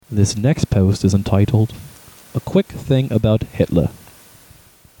This next post is entitled, A Quick Thing About Hitler.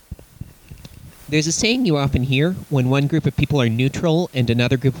 There's a saying you often hear when one group of people are neutral and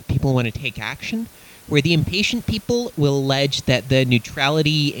another group of people want to take action, where the impatient people will allege that the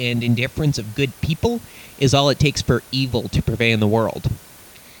neutrality and indifference of good people is all it takes for evil to prevail in the world.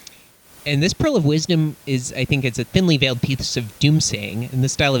 And this pearl of wisdom is, I think, it's a thinly veiled piece of doomsaying in the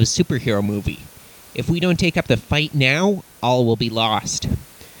style of a superhero movie. If we don't take up the fight now, all will be lost.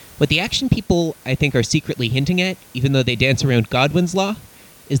 What the action people, I think, are secretly hinting at, even though they dance around Godwin's law,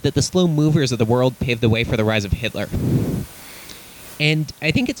 is that the slow movers of the world paved the way for the rise of Hitler. And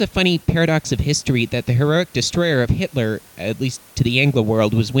I think it's a funny paradox of history that the heroic destroyer of Hitler, at least to the Anglo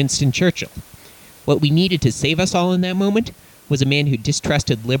world, was Winston Churchill. What we needed to save us all in that moment was a man who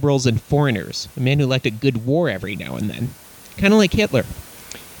distrusted liberals and foreigners, a man who liked a good war every now and then. Kind of like Hitler.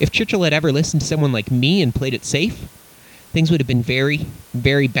 If Churchill had ever listened to someone like me and played it safe, things would have been very,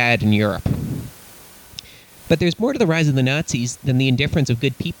 very bad in Europe. But there's more to the rise of the Nazis than the indifference of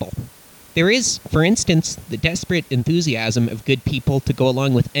good people. There is, for instance, the desperate enthusiasm of good people to go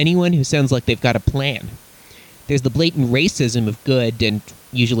along with anyone who sounds like they've got a plan. There's the blatant racism of good and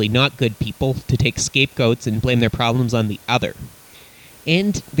usually not good people to take scapegoats and blame their problems on the other.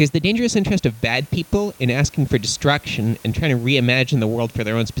 And there's the dangerous interest of bad people in asking for destruction and trying to reimagine the world for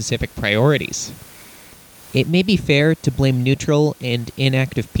their own specific priorities. It may be fair to blame neutral and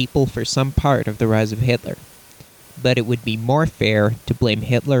inactive people for some part of the rise of Hitler, but it would be more fair to blame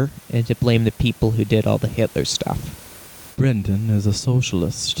Hitler and to blame the people who did all the Hitler stuff. Brendan is a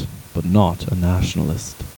socialist, but not a nationalist.